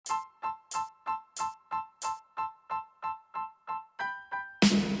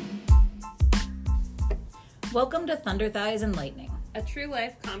Welcome to Thunder Thighs and Lightning, a true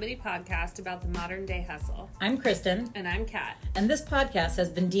life comedy podcast about the modern day hustle. I'm Kristen. And I'm Kat. And this podcast has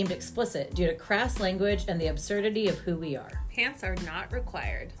been deemed explicit due to crass language and the absurdity of who we are. Pants are not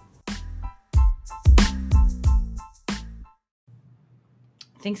required.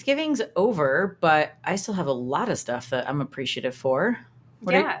 Thanksgiving's over, but I still have a lot of stuff that I'm appreciative for.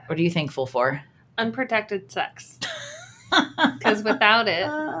 What are you thankful for? Unprotected sex. Because without it,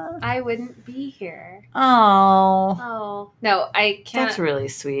 I wouldn't be here. Oh. No, I can't. That's really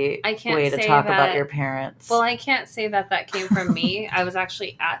sweet. I can't way to say talk that, about your parents. Well, I can't say that came from me. I was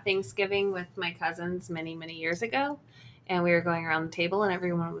actually at Thanksgiving with my cousins many, many years ago. And we were going around the table and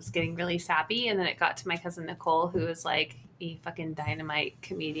everyone was getting really sappy. And then it got to my cousin Nicole, who is like a fucking dynamite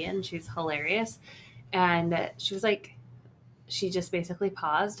comedian. She's hilarious. And she was like, she just basically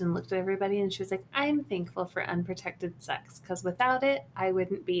paused and looked at everybody and she was like, I'm thankful for unprotected sex because without it, I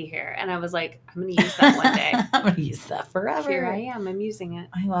wouldn't be here. And I was like, I'm going to use that one day. I'm going to use that forever. Here I am. I'm using it.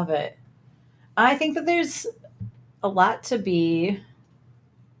 I love it. I think that there's a lot to be,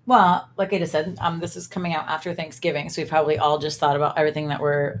 well, like I just said, this is coming out after Thanksgiving. So we probably all just thought about everything that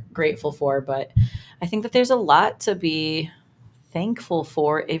we're grateful for. But I think that there's a lot to be thankful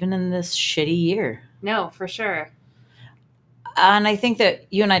for, even in this shitty year. No, for sure. And I think that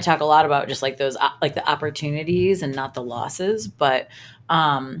you and I talk a lot about just like those, like the opportunities and not the losses. But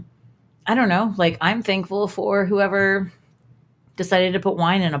I don't know, like I'm thankful for whoever decided to put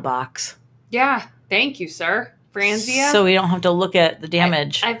wine in a box. Yeah. Thank you, sir. Franzia. So we don't have to look at the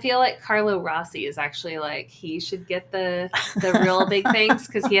damage. I feel like Carlo Rossi is actually like, he should get the real big things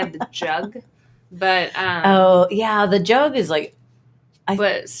because he had the jug. But oh yeah, the jug is like.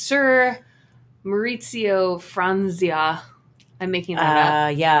 But Sir Maurizio Franzia. I'm making that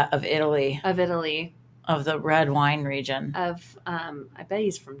up. Yeah, of Italy. Of Italy. Of the red wine region. Of, I bet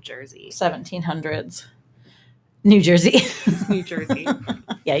he's from Jersey. 1700s. New Jersey. New Jersey.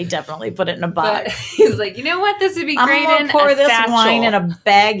 Yeah, he definitely put it in a box. But he's like, you know what? This would be great in a satchel. I'm pour this wine in a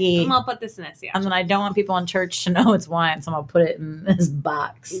baggie. I'm going to put this in a satchel. And then I don't want people in church to know it's wine, so I'm going to put it in this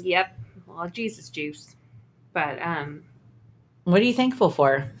box. Yep. Well, Jesus juice. But, what are you thankful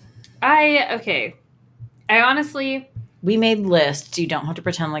for? I honestly... We made lists. You don't have to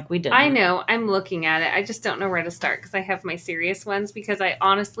pretend like we didn't. I know. I'm looking at it. I just don't know where to start because I have my serious ones because I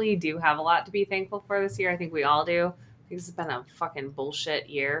honestly do have a lot to be thankful for this year. I think we all do. This has been a fucking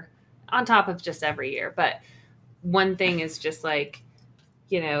bullshit year on top of just every year. But one thing is just like,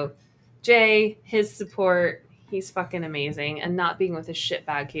 Jay, his support, he's fucking amazing. And not being with a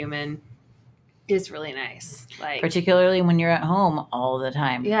shitbag human is really nice. Like, particularly when you're at home all the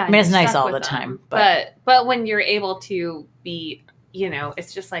time. Yeah. I mean, it's nice all the time. But when you're able to be,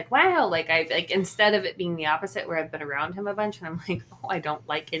 it's just like, wow, like instead of it being the opposite where I've been around him a bunch and I'm like, oh, I don't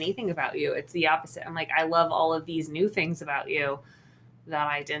like anything about you. It's the opposite. I'm like, I love all of these new things about you that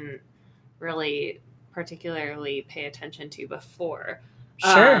I didn't really particularly pay attention to before.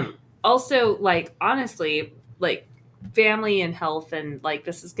 Sure. Also, like, honestly, like, family and health and like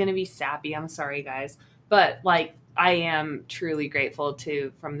this is gonna be sappy, I'm sorry guys, but like I am truly grateful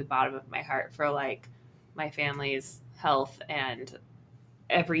from the bottom of my heart for like my family's health, and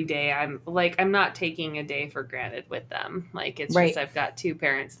every day I'm not taking a day for granted with them. Like it's right. Just I've got two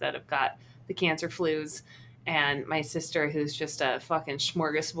parents that have got the cancer flus and my sister who's just a fucking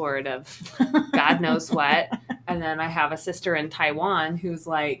smorgasbord of God knows what, and then I have a sister in Taiwan who's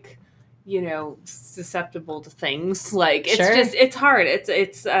like susceptible to things. Like it's sure. it's hard.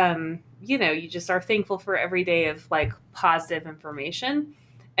 It's you just are thankful for every day of like positive information,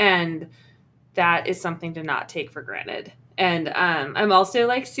 and that is something to not take for granted. And I'm also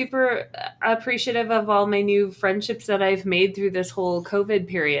like super appreciative of all my new friendships that I've made through this whole COVID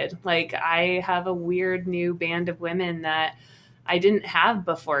period. Like I have a weird new band of women that I didn't have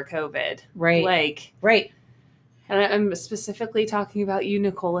before COVID. Right. Like right. And I'm specifically talking about you,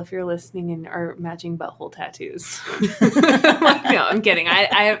 Nicole, if you're listening and are matching butthole tattoos. No, I'm kidding.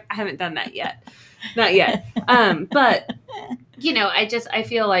 I haven't done that yet. Not yet. But, I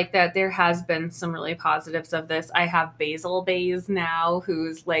feel like that there has been some really positives of this. I have Basil Bays now,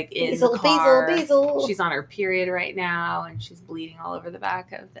 who's like in the car. Basil. She's on her period right now, and she's bleeding all over the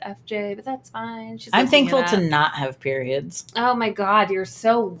back of the FJ, but that's fine. I'm thankful to not have periods. Oh, my God. You're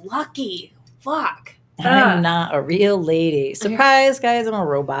so lucky. Fuck. I'm not a real lady. Surprise, guys, I'm a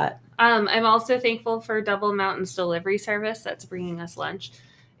robot. I'm also thankful for Double Mountain's delivery service that's bringing us lunch.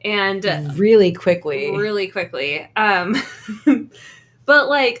 And really quickly. But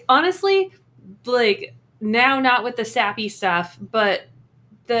like, honestly, like now, not with the sappy stuff, but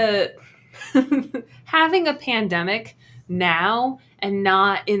the having a pandemic now and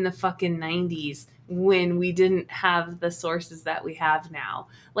not in the fucking 90s when we didn't have the sources that we have now.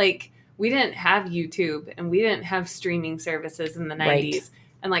 Like, we didn't have YouTube and we didn't have streaming services in the 90s. Right.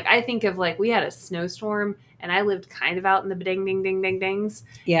 And like, I think of like, we had a snowstorm and I lived kind of out in the ding ding ding ding dings.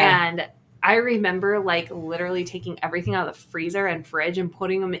 Yeah. And I remember like literally taking everything out of the freezer and fridge and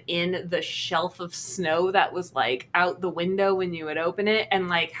putting them in the shelf of snow that was like out the window when you would open it, and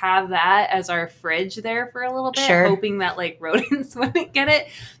like have that as our fridge there for a little bit, Sure. hoping that like rodents wouldn't get it,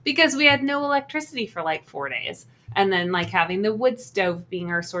 because we had no electricity for like 4 days. And then like having the wood stove being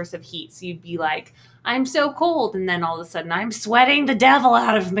our source of heat. So you'd be like, I'm so cold. And then all of a sudden I'm sweating the devil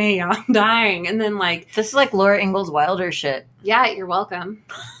out of me. I'm dying. And then like, This is like Laura Ingalls Wilder shit. yeah, you're welcome.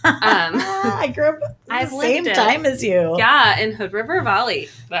 I grew up I've the same lived it. time as you. Yeah, in Hood River Valley,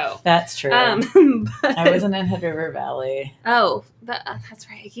 though. That's true. But- I wasn't in Hood River Valley. Oh, that's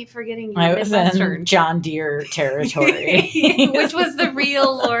right. I keep forgetting I you're was Midwestern. in John Deere territory. Which was the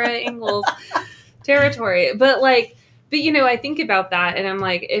real Laura Ingalls territory. But you know, I think about that and I'm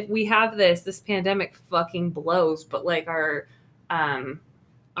like, if we have this pandemic fucking blows, but like our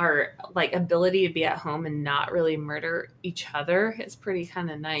like ability to be at home and not really murder each other is pretty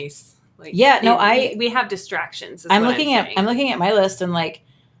kind of nice. Like, Yeah, no, we have distractions. I'm looking at my list, and like,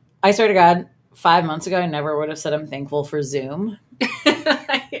 I swear to God, 5 months ago I never would have said I'm thankful for Zoom,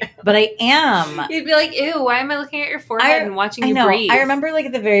 but I am. You'd be like, ew, why am I looking at your forehead and watching you breathe? I remember like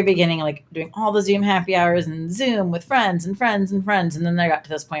at the very beginning, like doing all the Zoom happy hours and Zoom with friends and friends and friends. And then I got to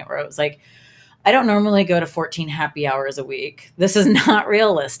this point where it was like, I don't normally go to 14 happy hours a week. This is not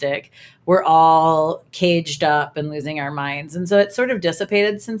realistic. We're all caged up and losing our minds. And so it's sort of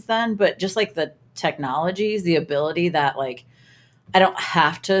dissipated since then. But just like the technologies, the ability that like, I don't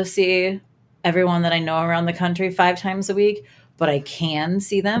have to see everyone that I know around the country 5 times a week, but I can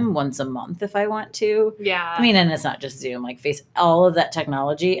see them once a month if I want to. Yeah. I mean, and it's not just Zoom, like all of that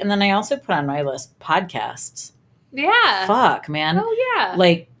technology. And then I also put on my list podcasts. Yeah. Fuck, man. Oh, yeah.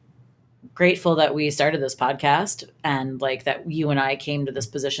 Like, grateful that we started this podcast and like that you and I came to this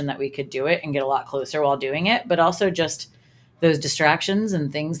position that we could do it and get a lot closer while doing it, but also just those distractions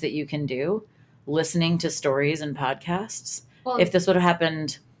and things that you can do, listening to stories and podcasts. Well, if this would have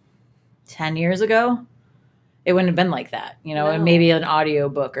happened 10 years ago, it wouldn't have been like that, you know, and maybe an audio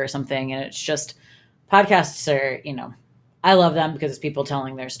book or something. And it's just, podcasts are, you know, I love them because it's people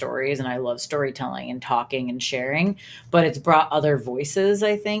telling their stories, and I love storytelling and talking and sharing, but it's brought other voices,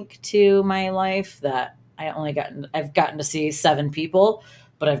 I think, to my life that I've gotten to see 7 people,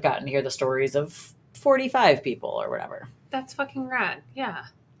 but I've gotten to hear the stories of 45 people or whatever. That's fucking rad. Yeah.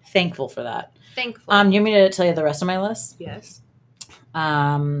 Thankful for that. Thankful. You want me to tell you the rest of my list? Yes.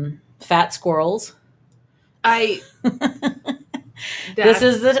 Fat squirrels. This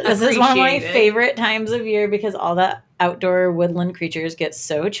is one of my favorite times of year because all that outdoor woodland creatures get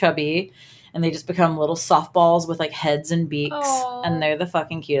so chubby and they just become little softballs with like heads and beaks. Aww. And they're the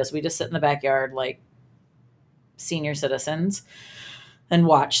fucking cutest. We just sit in the backyard like senior citizens and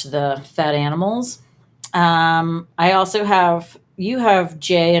watch the fat animals. I also have, you have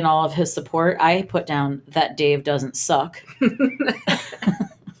Jay and all of his support. I put down that Dave doesn't suck.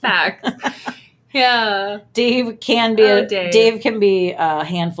 Fact. Yeah. Dave can be a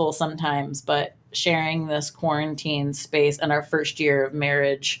handful sometimes, but sharing this quarantine space and our first year of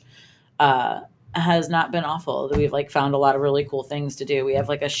marriage has not been awful. We've like found a lot of really cool things to do. We have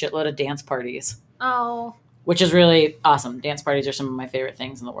like a shitload of dance parties. Oh. Which is really awesome. Dance parties are some of my favorite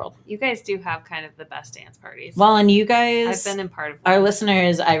things in the world. You guys do have kind of the best dance parties. Well, and you guys, I've been in part of our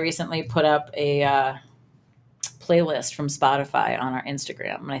listeners, I recently put up a playlist from Spotify on our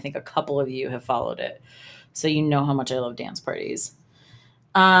Instagram, and I think a couple of you have followed it, so you know how much I love dance parties.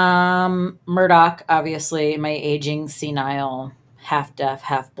 Murdoch, obviously, my aging, senile, half deaf,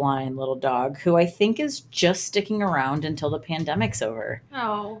 half blind little dog, who I think is just sticking around until the pandemic's over.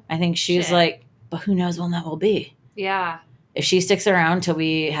 Oh, I think she's like, but who knows when that will be? Yeah. If she sticks around till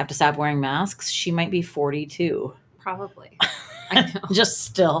we have to stop wearing masks, she might be 42. Probably. I know. Just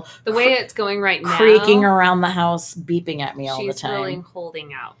still. The way it's going right now. Creaking around the house, beeping at me all the time. She's really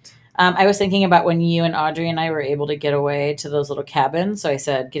holding out. I was thinking about when you and Audrey and I were able to get away to those little cabins. So I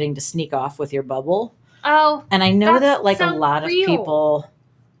said, getting to sneak off with your bubble. Oh. And I know that like a lot real. Of people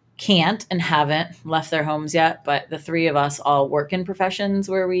can't and haven't left their homes yet. But the 3 of us all work in professions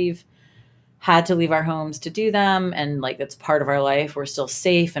where we've had to leave our homes to do them. And like, that's part of our life. We're still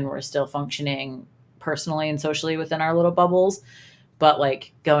safe and we're still functioning personally and socially within our little bubbles. But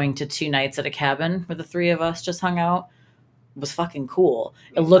like going to 2 nights at a cabin where the 3 of us just hung out was fucking cool.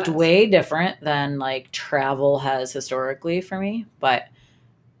 It looked way different than like travel has historically for me. But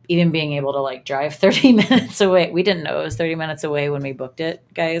even being able to like drive 30 minutes away, we didn't know it was 30 minutes away when we booked it,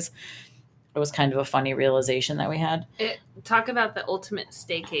 guys. it was kind of a funny realization that we had. Talk about the ultimate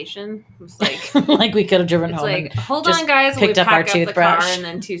staycation. It was like like we could have driven it's home. like, and hold just on, guys. picked We up our pack up the toothbrush. car, and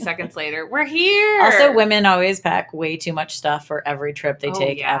then 2 seconds later, we're here. Also, women always pack way too much stuff for every trip they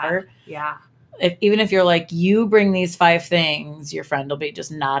take ever. Yeah. Even if you're like, you bring these 5 things, your friend will be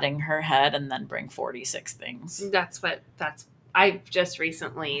just nodding her head and then bring 46 things. I've just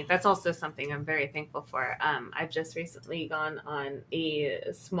recently, that's also something I'm very thankful for. I've just recently gone on a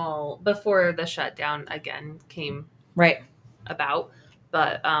small, before the shutdown again came about,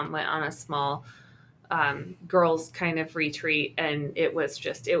 but went on a small girls kind of retreat, and it was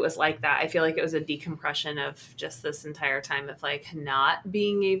like that. I feel like it was a decompression of just this entire time of like not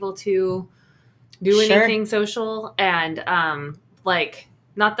being able to do anything social, and like,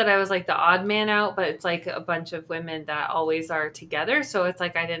 not that I was like the odd man out, but it's like a bunch of women that always are together. So it's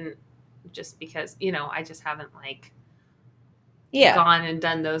like I didn't, just because, I just haven't like gone and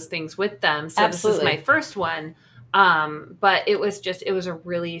done those things with them. So Absolutely. This is my first one. But it was a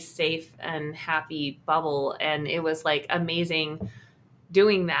really safe and happy bubble. And it was like amazing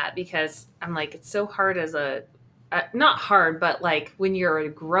doing that, because I'm like, it's so hard as not hard, but like when you're a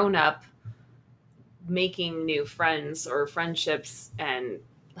grown up, making new friends or friendships and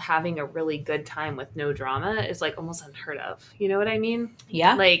having a really good time with no drama is like almost unheard of. You know what I mean?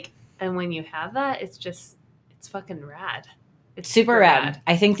 Yeah. Like, and when you have that, it's fucking rad. It's super rad.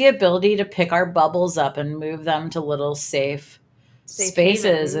 I think the ability to pick our bubbles up and move them to little safe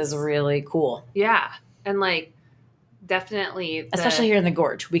spaces is really cool. Yeah. And like, definitely. Especially here in the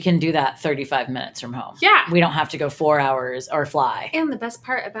Gorge. We can do that 35 minutes from home. Yeah. We don't have to go 4 hours or fly. And the best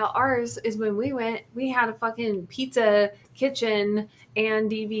part about ours is when we went, we had a fucking pizza kitchen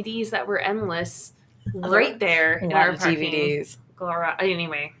and DVDs that were endless right there in our parking. DVDs.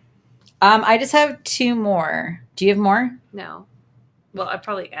 Anyway. I just have 2 more. Do you have more? No. Well, I'd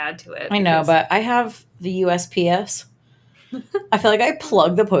probably add to it. I know, but I have the USPS. I feel like I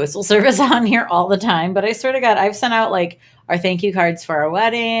plug the postal service on here all the time, but I swear to God, I've sent out like our thank you cards for our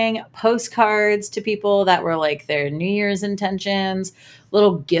wedding, postcards to people that were like their New Year's intentions,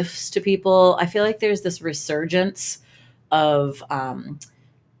 little gifts to people. I feel like there's this resurgence of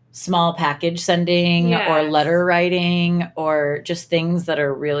small package sending or letter writing or just things that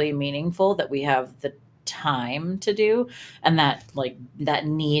are really meaningful that we have the time to do, and that like that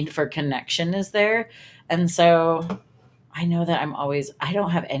need for connection is there. And so I know that I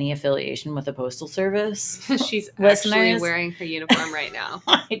don't have any affiliation with the Postal Service. She's actually wearing her uniform right now.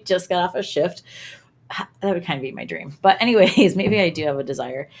 I just got off a shift. That would kind of be my dream. But anyways, maybe I do have a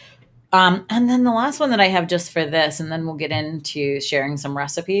desire. And then the last one that I have just for this, and then we'll get into sharing some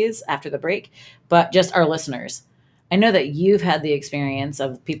recipes after the break, but just our listeners. I know that you've had the experience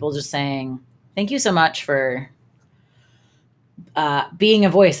of people just saying, thank you so much for being a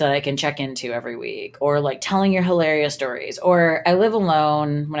voice that I can check into every week, or like telling your hilarious stories, or I live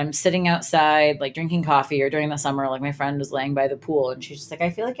alone when I'm sitting outside, like drinking coffee, or during the summer, like my friend was laying by the pool and she's just like, I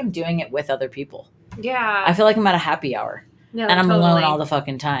feel like I'm doing it with other people. Yeah. I feel like I'm at a happy hour and I'm alone all the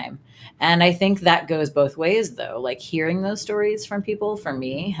fucking time. And I think that goes both ways though. Like hearing those stories from people for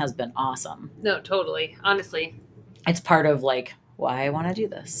me has been awesome. No, totally. Honestly. It's part of like why I want to do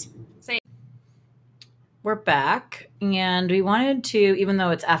this. We're back, and we wanted to, even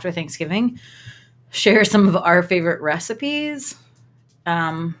though it's after Thanksgiving, share some of our favorite recipes,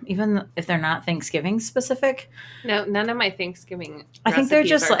 even if they're not Thanksgiving specific. No, none of my Thanksgiving I think they're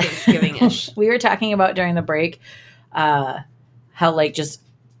just like Thanksgiving-ish. We were talking about during the break how like just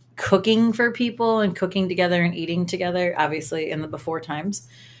cooking for people and cooking together and eating together, obviously in the before times,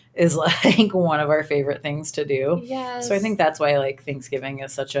 is like one of our favorite things to do. Yes. So I think that's why like Thanksgiving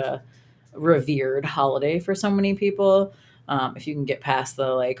is such a revered holiday for so many people. If you can get past the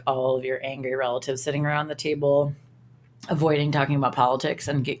like all of your angry relatives sitting around the table, avoiding talking about politics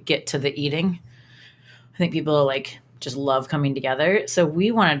and get to the eating, I think people like just love coming together. So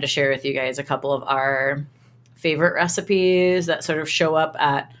we wanted to share with you guys a couple of our favorite recipes that sort of show up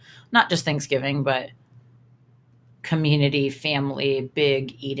at not just Thanksgiving, but community, family,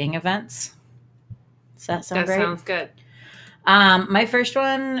 big eating events. Does that sound great? That sounds good. My first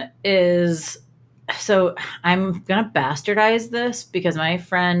one is, so I'm going to bastardize this because my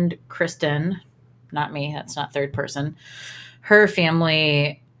friend Kristen, not me, that's not third person, her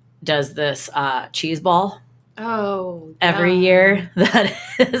family does this cheese ball every year that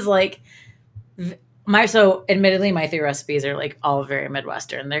is like, so admittedly my 3 recipes are like all very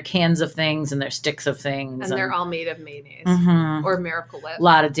Midwestern. They're cans of things and they're sticks of things. And they're all made of mayonnaise or Miracle Whip. A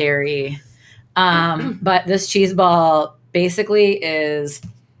lot of dairy. But this cheese ball basically is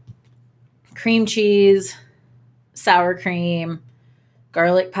cream cheese, sour cream,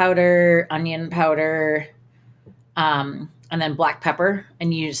 garlic powder, onion powder, and then black pepper.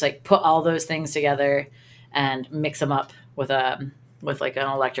 And you just like put all those things together and mix them up with like an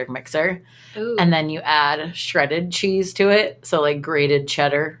electric mixer. Ooh. And then you add shredded cheese to it. So like grated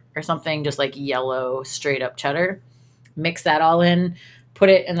cheddar or something, just like yellow straight up cheddar. Mix that all in, put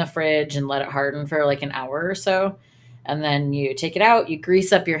it in the fridge and let it harden for like an hour or so. And then you take it out, you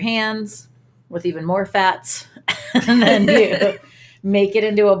grease up your hands with even more fats. And then you make it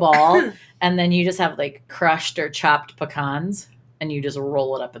into a ball. And then you just have like crushed or chopped pecans and you just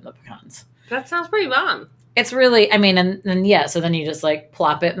roll it up in the pecans. That sounds pretty bomb. It's really, I mean, and then, yeah, so then you just like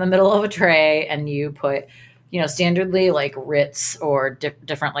plop it in the middle of a tray and you put, standardly like Ritz or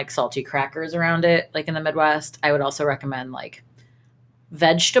different like salty crackers around it, like in the Midwest. I would also recommend like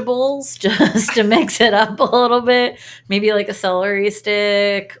vegetables just to mix it up a little bit. Maybe like a celery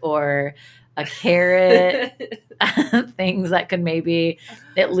stick or a carrot, things that could maybe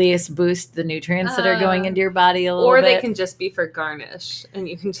at least boost the nutrients that are going into your body a little bit. Or they can just be for garnish and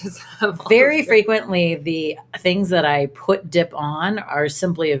you can just have all Very frequently, the things that I put dip on are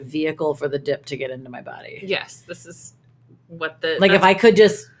simply a vehicle for the dip to get into my body. Yes, this is what if I could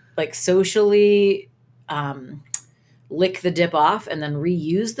just like socially lick the dip off and then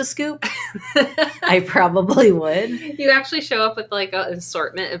reuse the scoop, I probably would. You actually show up with like an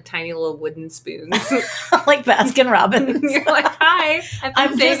assortment of tiny little wooden spoons. Like Baskin Robbins. You're like, hi,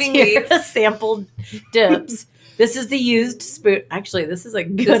 I'm just here to sample dips. This is the used spoon. Actually, this is a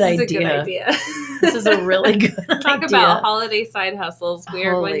good idea. This is a really good idea. Talk about holiday side hustles. We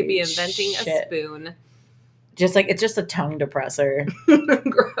are going to be Holy inventing shit. a spoon. Just like, it's just a tongue depressor.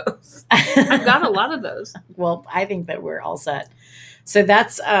 Gross. I've got a lot of those. Well, I think that we're all set. So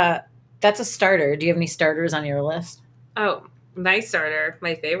that's a starter. Do you have any starters on your list? Oh, my starter,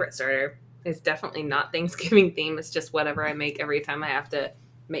 my favorite starter, is definitely not Thanksgiving theme. It's just whatever I make every time I have to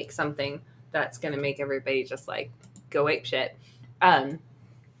make something that's going to make everybody just like go ape shit.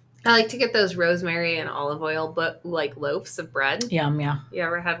 I like to get those rosemary and olive oil, but like loaves of bread. Yum, yeah. You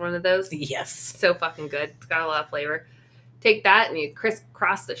ever had one of those? Yes. So fucking good. It's got a lot of flavor. Take that and you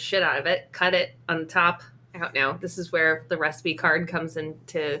crisscross the shit out of it. Cut it on the top. I don't know. This is where the recipe card comes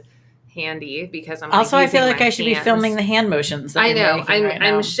into handy because I'm also, like, I feel like my I should be hands. filming the hand motions. That I know. you're making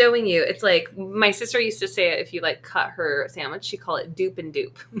I'm now. showing you. It's like my sister used to say it if you like cut her sandwich, she call it dupe and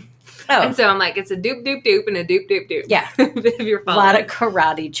dupe. Oh. And so I'm like, it's a dupe, dupe, dupe and a dupe, dupe, dupe. Yeah. If you're A following. lot of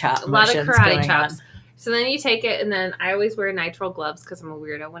karate chop. A lot of motions karate going chops. on. So then you take it, and then I always wear nitrile gloves because I'm a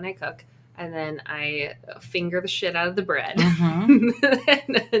weirdo when I cook. And then I finger the shit out of the bread. Mhm.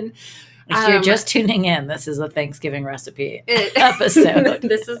 And then, If you're just tuning in, this is a Thanksgiving recipe episode.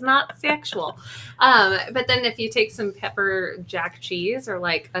 This is not sexual. But then if you take some pepper jack cheese or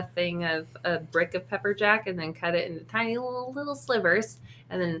like a brick of pepper jack and then cut it into tiny little slivers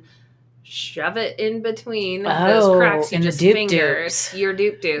and then shove it in between those cracks you in the just dupe fingered, dupes. your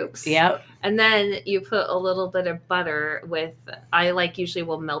dupe dupes. Yep. And then you put a little bit of butter usually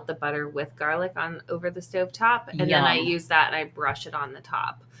will melt the butter with garlic over the stovetop. And then I Yum. use that and I brush it on the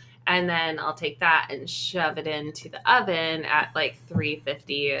top. And then I'll take that and shove it into the oven at like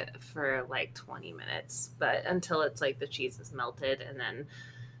 350 for like 20 minutes. But until it's like the cheese is melted and then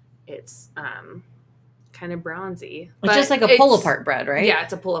it's kind of bronzy. It's just like a pull-apart bread, right? Yeah,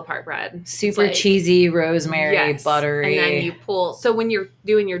 it's a pull-apart bread. Super It's like, cheesy, rosemary, yes. buttery. And then you pull. So when you're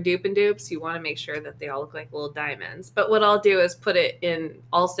doing your dupe and dupes, you want to make sure that they all look like little diamonds. But what I'll do is put it in.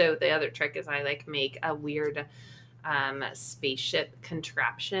 Also, the other trick is I like make a weird spaceship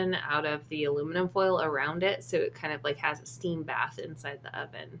contraption out of the aluminum foil around it. So it kind of like has a steam bath inside the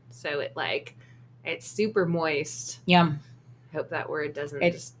oven. So it's super moist. Yum. I hope that word doesn't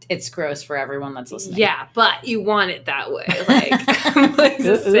It's gross for everyone that's listening. Yeah, but you want it that way. Like,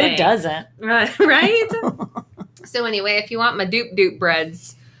 who doesn't? Right? So anyway, if you want my dupe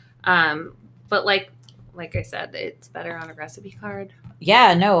breads, but like I said, it's better on a recipe card.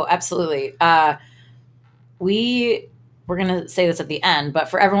 Yeah, no, absolutely. We're going to say this at the end, but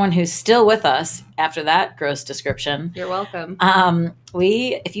for everyone who's still with us after that gross description, You're welcome.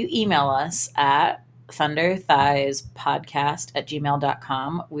 if you email us at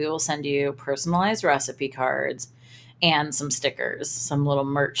thunderthighespodcast@gmail.com, we will send you personalized recipe cards and some stickers, some little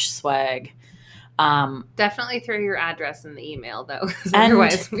merch swag. Definitely throw your address in the email though, because And-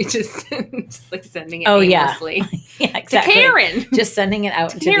 otherwise we just like sending it Oh, yeah. aimlessly. Yeah, exactly. To Karen. Just sending it out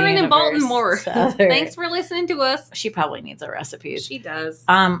to Karen the in Baltimore. universe to other- Thanks for listening to us. She probably needs our recipes. She does.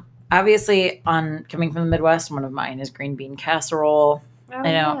 Obviously, coming from the Midwest, one of mine is green bean casserole. Oh,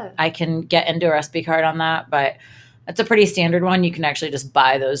 I know I can get into a recipe card on that, but It's a pretty standard one. You can actually just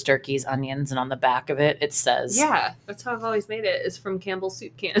buy those turkeys, onions, and on the back of it, it says Yeah, that's how I've always made it, is from Campbell's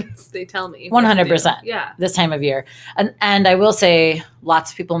soup cans. They tell me. 100%. Yeah. This time of year. And I will say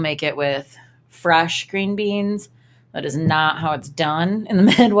lots of people make it with fresh green beans. That is not how it's done in the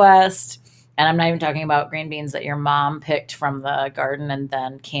Midwest. And I'm not even talking about green beans that your mom picked from the garden and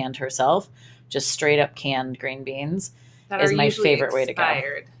then canned herself. Just straight up canned green beans is my favorite way to go.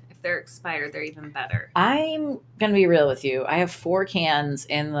 If they're expired, they're even better. I'm going to be real with you. I have 4 cans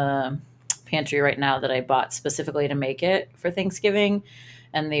in the pantry right now that I bought specifically to make it for Thanksgiving.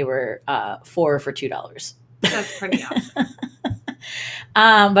 And they were 4 for $2. That's pretty awesome.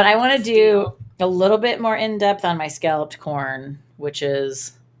 But I want to do a little bit more in depth on my scalloped corn, which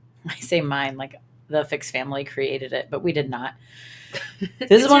is, I say mine, like the Fix family created it, but we did not.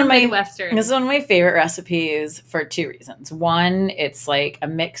 This is one of my favorite recipes for 2 reasons. One, it's like a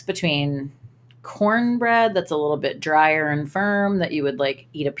mix between cornbread that's a little bit drier and firm that you would like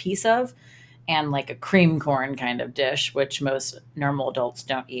eat a piece of, and like a cream corn kind of dish, which most normal adults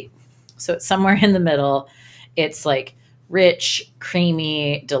don't eat. So it's somewhere in the middle. It's like rich,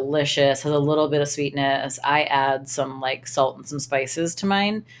 creamy, delicious, has a little bit of sweetness. I add some like salt and some spices to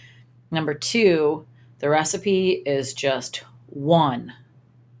mine. Number 2, the recipe is just one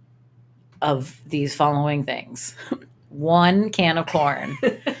of these following things. 1 can of corn,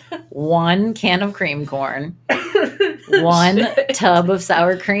 1 can of cream corn, 1 tub of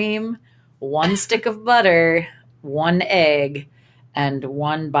sour cream, 1 stick of butter, 1 egg, and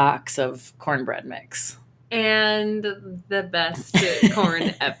 1 box of cornbread mix. And the best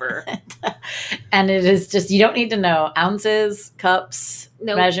corn ever. And it is just, you don't need to know ounces, cups,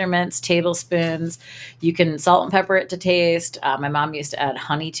 measurements, tablespoons. You can salt and pepper it to taste. My mom used to add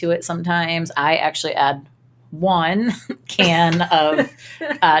honey to it sometimes. I actually add 1 can of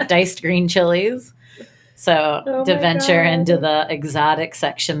diced green chilies. So to venture into the exotic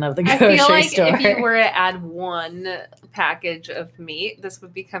section of the grocery store. I feel like if you were to add 1 package of meat, this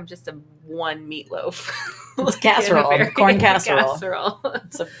would become just a 1 meatloaf. It's casserole, corn casserole.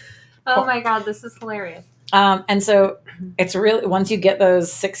 Oh my God, this is hilarious. And so it's really, once you get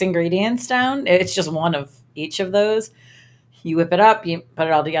those 6 ingredients down, it's just 1 of each of those. You whip it up, you put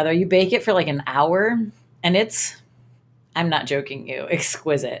it all together, you bake it for like an hour, and it's, I'm not joking you,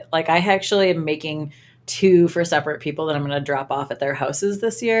 exquisite. Like I actually am making 2 for separate people that I'm going to drop off at their houses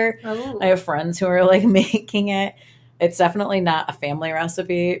this year. Oh. I have friends who are like making it. It's definitely not a family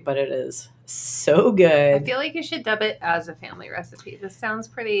recipe, but it is so good. I feel like you should dub it as a family recipe. This sounds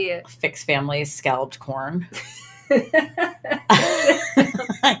pretty... Fix family scalloped corn.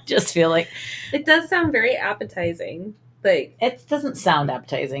 I just feel like... It does sound very appetizing. Like it doesn't sound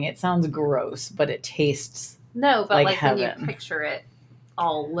appetizing. It sounds gross, but it tastes No, but like heaven. When you picture it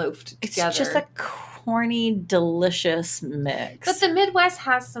all loafed together. It's just a corny, delicious mix. But the Midwest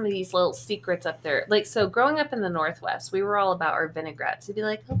has some of these little secrets up there. Like, so growing up in the Northwest, we were all about our vinaigrettes. You'd be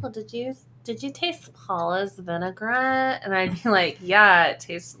like, oh, well, did you taste Paula's vinaigrette? And I'd be like, yeah, it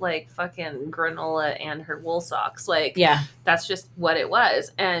tastes like fucking granola and her wool socks. Like, yeah, that's just what it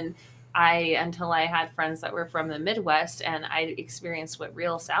was. And until I had friends that were from the Midwest and I experienced what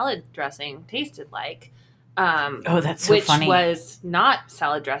real salad dressing tasted like. That's so which funny. Was not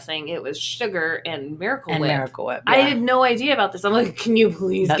salad dressing. It was sugar and Miracle Whip. Miracle Whip. Yeah. I had no idea about this. I'm like, can you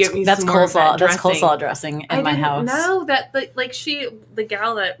please give me some more of coleslaw? that That's coleslaw dressing in my house. No, that like the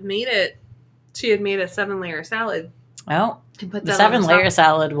gal that made it, she had made a 7-layer salad. Well, the 7-layer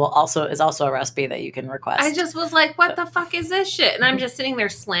salad is also a recipe that you can request. I just was like, what the fuck is this shit? And I'm just sitting there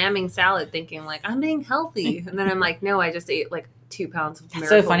slamming salad, thinking like I'm being healthy, and then I'm like, no, I just ate like 2 pounds of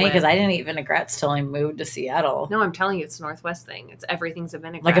Miracle Whip. So funny because I didn't eat vinaigrettes till I moved to Seattle. No, I'm telling you, it's a Northwest thing. Everything's a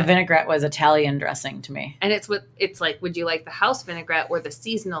vinaigrette. Like a vinaigrette was Italian dressing to me. And it's like, would you like the house vinaigrette or the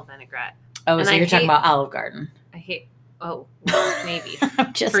seasonal vinaigrette? Oh, and so you're talking about Olive Garden. I hate. Oh, well, maybe.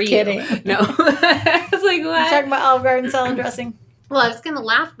 I'm just kidding. No. I was like, what? You're talking about Olive Garden salad dressing. Well, I was going to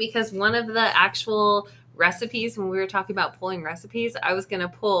laugh because one of the actual recipes, when we were talking about pulling recipes, I was going to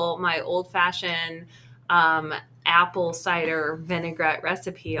pull my old-fashioned apple cider vinaigrette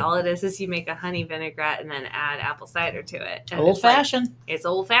recipe. All it is you make a honey vinaigrette and then add apple cider to it. Old-fashioned. It's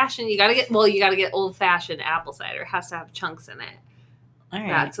old-fashioned. You got to get old-fashioned apple cider. It has to have chunks in it. All right.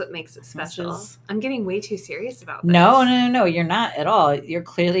 That's what makes it special. I'm getting way too serious about this. No. You're not at all. You're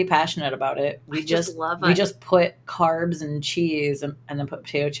clearly passionate about it. We just put carbs and cheese and then put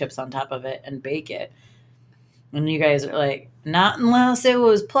potato chips on top of it and bake it. And you guys are like, not unless it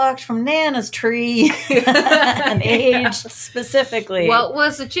was plucked from Nana's tree and aged specifically. What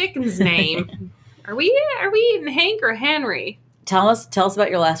was the chicken's name? Are we eating Hank or Henry? Tell us about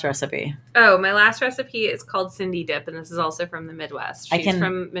your last recipe. Oh, my last recipe is called Cindy Dip, and this is also from the Midwest. She's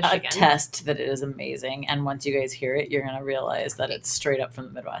from Michigan. Attest that it is amazing, and once you guys hear it, you're going to realize that it's straight up from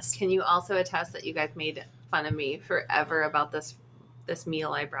the Midwest. Can you also attest that you guys made fun of me forever about this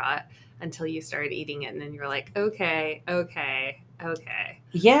meal I brought until you started eating it, and then you were like, okay.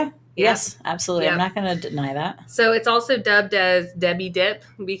 Yeah. Yes, absolutely. Yep. I'm not going to deny that. So it's also dubbed as Debbie Dip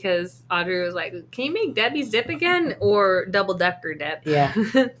because Audrey was like, can you make Debbie's Dip again or Double Decker Dip? Yeah.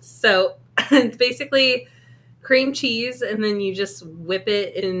 So it's basically cream cheese, and then you just whip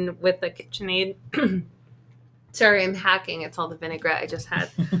it in with a KitchenAid. Sorry, I'm hacking. It's all the vinaigrette I just had.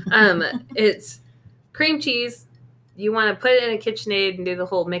 It's cream cheese. You want to put it in a KitchenAid and do the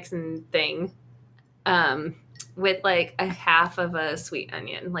whole mixing thing. With like a half of a sweet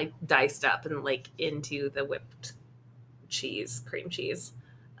onion, like diced up and like into the whipped cream cheese.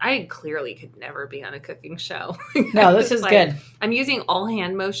 I clearly could never be on a cooking show. No, this is good. I'm using all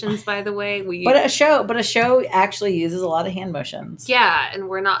hand motions, by the way. But a show actually uses a lot of hand motions. Yeah, and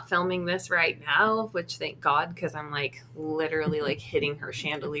we're not filming this right now, which thank God, because I'm like literally like hitting her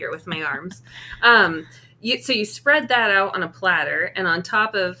chandelier with my arms. So you spread that out on a platter, and on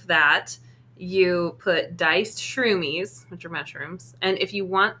top of that, you put diced shroomies, which are mushrooms. And if you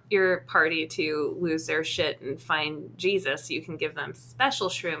want your party to lose their shit and find Jesus, you can give them special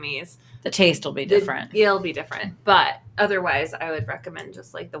shroomies. The taste will be different. It'll be different. But otherwise, I would recommend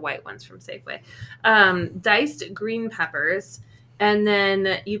just like the white ones from Safeway. Diced green peppers. And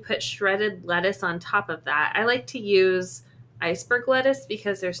then you put shredded lettuce on top of that. I like to use iceberg lettuce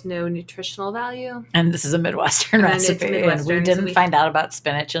because there's no nutritional value. And this is a Midwestern recipe. And we didn't find out about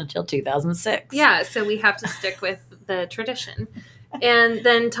spinach until 2006. Yeah, so we have to stick with the tradition. And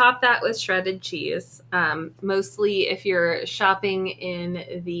then top that with shredded cheese. Mostly if you're shopping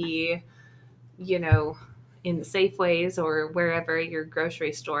in the, in the Safeways or wherever your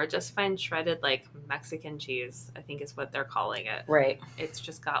grocery store, just find shredded like Mexican cheese, I think is what they're calling it. Right. It's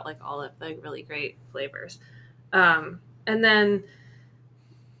just got like all of the really great flavors. And then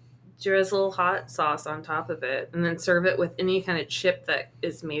drizzle hot sauce on top of it, and then serve it with any kind of chip that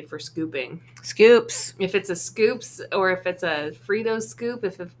is made for scooping. Scoops. If it's a Scoops or if it's a Frito scoop,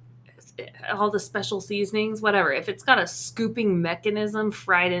 if all the special seasonings, whatever. If it's got a scooping mechanism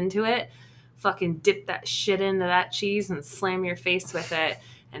fried into it, fucking dip that shit into that cheese and slam your face with it.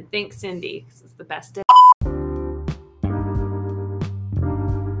 And thank Cindy. This is the best dip.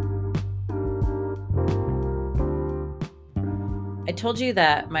 I told you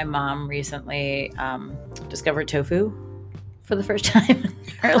that my mom recently discovered tofu for the first time in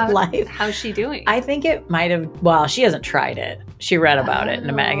her life. How's she doing? I think it might have, well, she hasn't tried it. She read about it in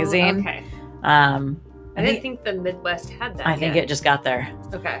a magazine. Okay. I didn't think the Midwest had that. I think it just got there.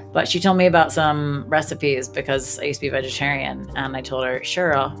 Okay. But she told me about some recipes because I used to be vegetarian, and I told her,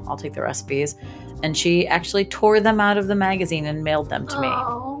 sure, I'll take the recipes. And she actually tore them out of the magazine and mailed them to me.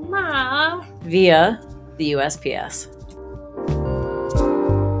 Oh, Ma. Via the USPS.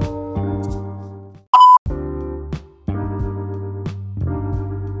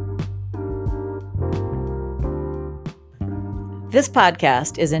 This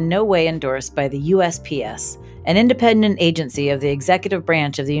podcast is in no way endorsed by the USPS, an independent agency of the executive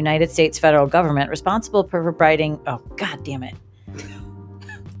branch of the United States federal government responsible for providing... Oh, God damn it.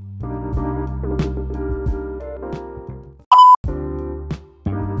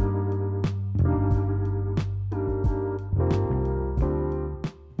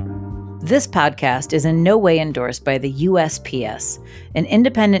 This podcast is in no way endorsed by the USPS, an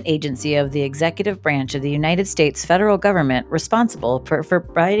independent agency of the executive branch of the United States federal government responsible for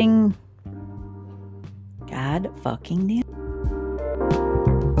providing... God fucking damn.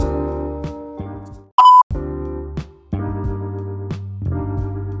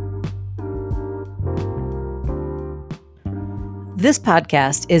 This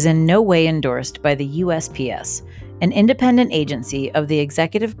podcast is in no way endorsed by the USPS, an independent agency of the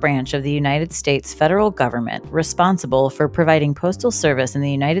executive branch of the United States federal government responsible for providing postal service in the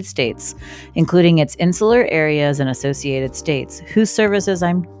United States, including its insular areas and associated states, whose services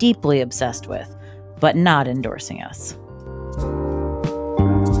I'm deeply obsessed with, but not endorsing us.